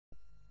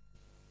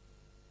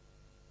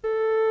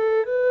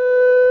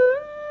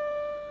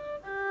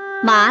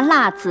麻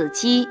辣子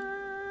鸡。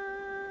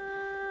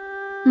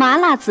麻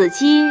辣子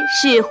鸡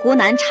是湖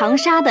南长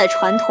沙的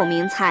传统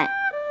名菜，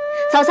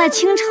早在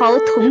清朝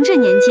同治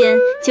年间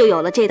就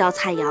有了这道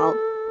菜肴，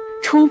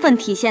充分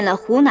体现了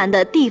湖南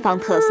的地方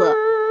特色。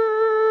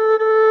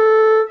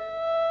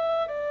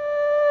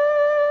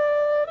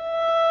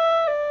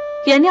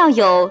原料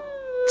有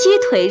鸡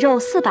腿肉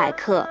400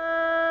克，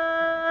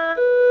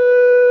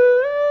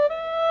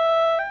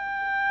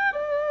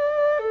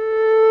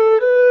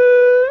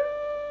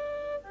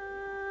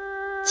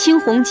青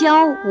红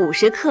椒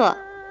50克，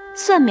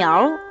蒜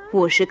苗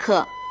50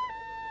克，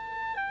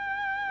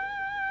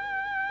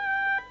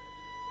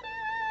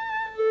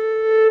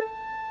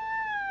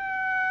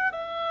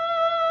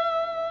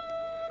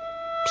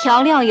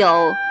调料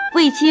有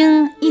味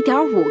精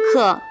1.5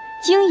克，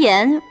精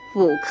盐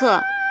5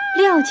克，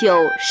料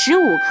酒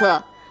15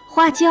克，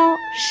花椒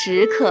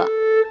10克。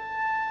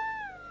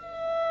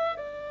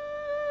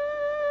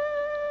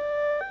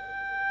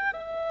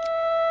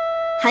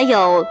还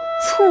有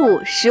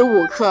醋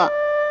15克，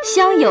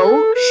香油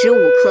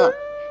15克，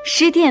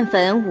湿淀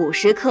粉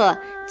50克，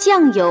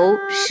酱油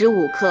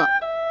15克。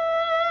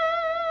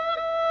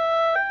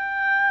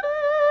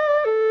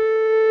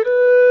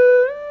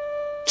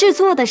制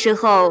作的时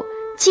候，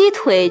鸡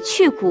腿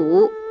去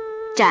骨，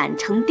斩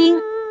成丁。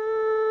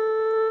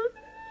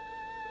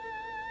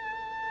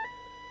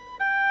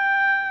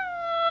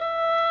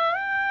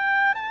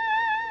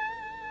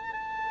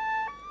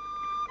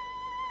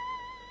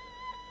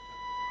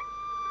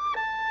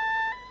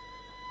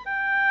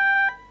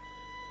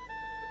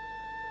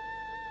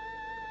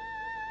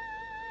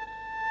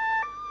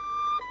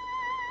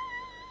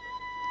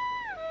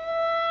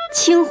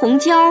青红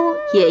椒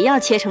也要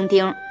切成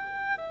丁。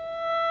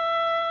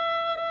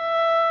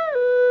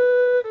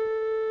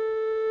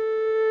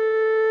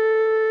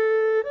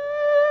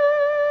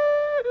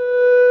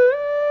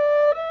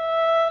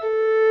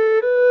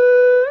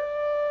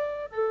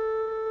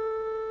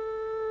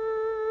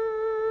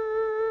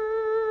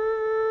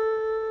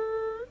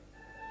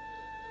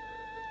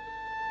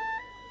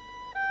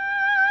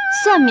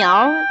蒜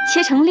苗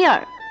切成粒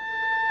儿。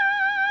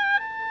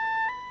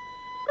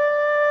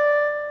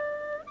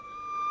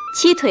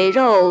鸡腿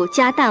肉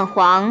加蛋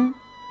黄、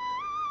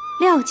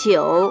料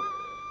酒、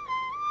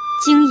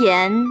精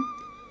盐、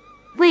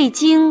味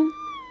精、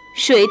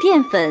水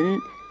淀粉、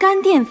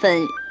干淀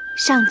粉，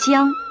上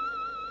浆。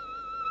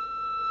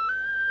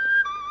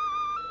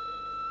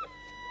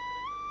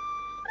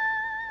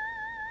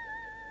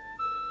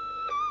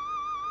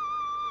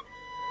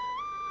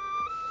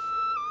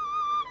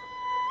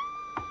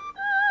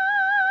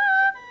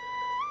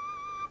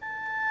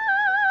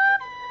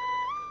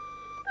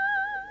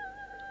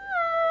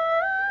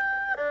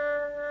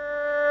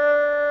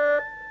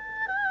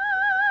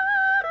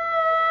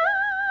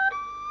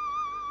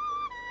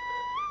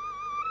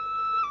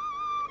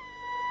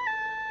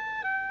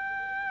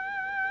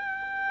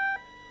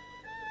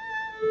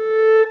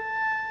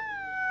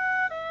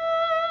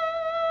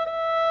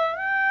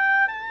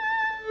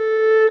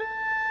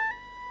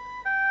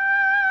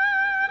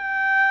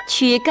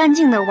取干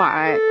净的碗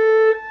儿，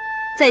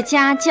再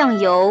加酱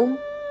油、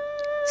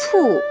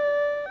醋、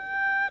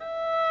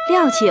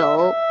料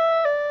酒、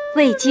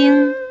味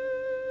精、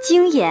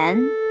精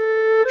盐、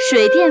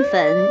水淀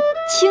粉、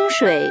清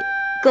水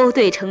勾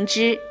兑成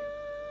汁。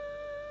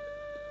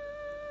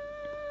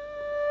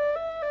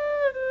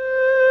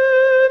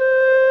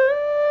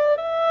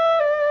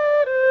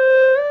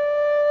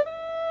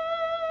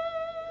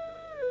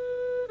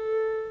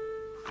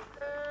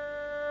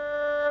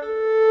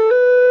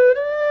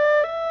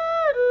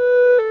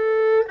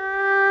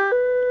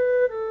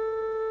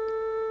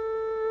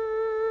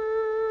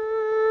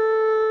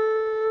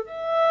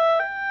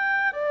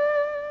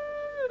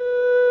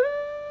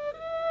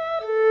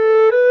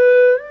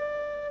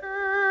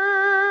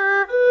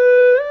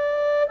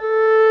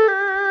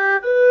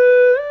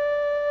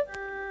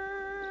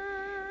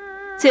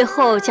最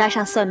后加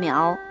上蒜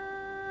苗。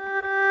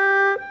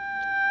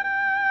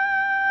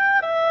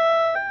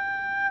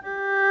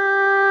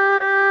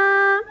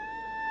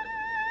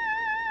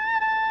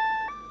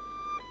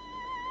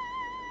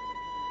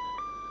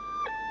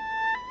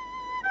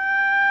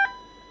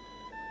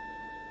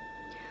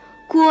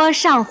锅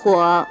上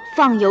火，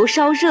放油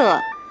烧热，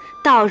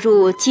倒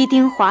入鸡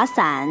丁滑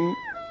散，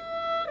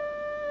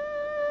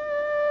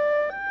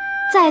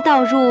再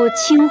倒入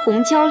青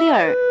红椒粒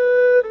儿。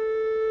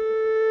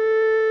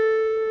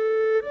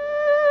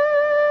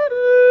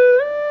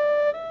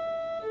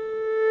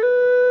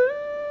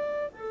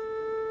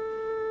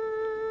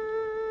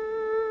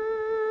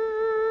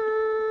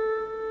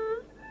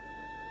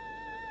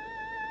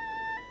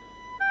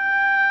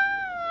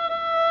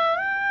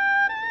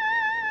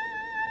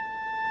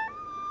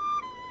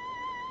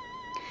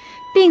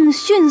并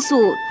迅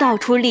速倒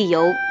出沥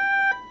油。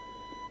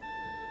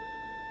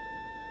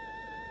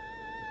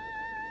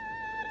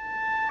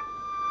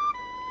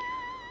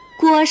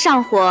锅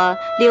上火，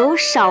留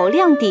少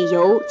量底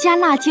油，加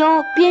辣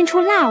椒煸出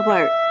辣味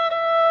儿。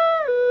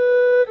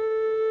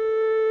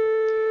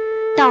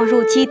倒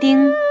入鸡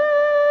丁，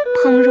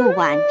烹入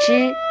碗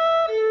之，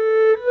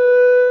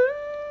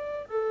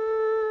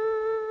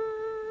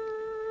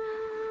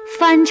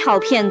翻炒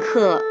片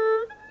刻，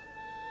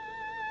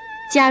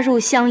加入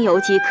香油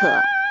即可。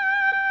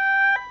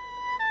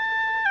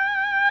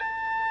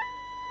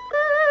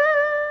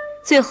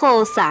最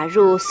后撒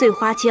入碎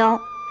花椒。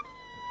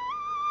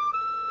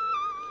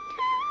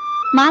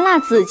麻辣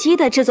子鸡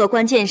的制作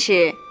关键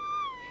是，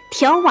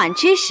调碗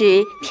之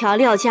时，调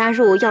料加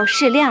入要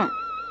适量。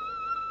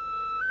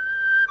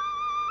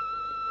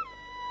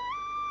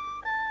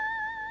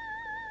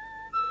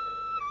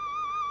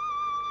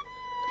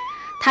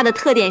它的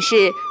特点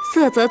是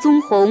色泽棕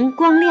红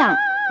光亮，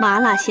麻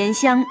辣咸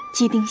香，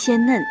鸡丁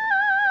鲜嫩。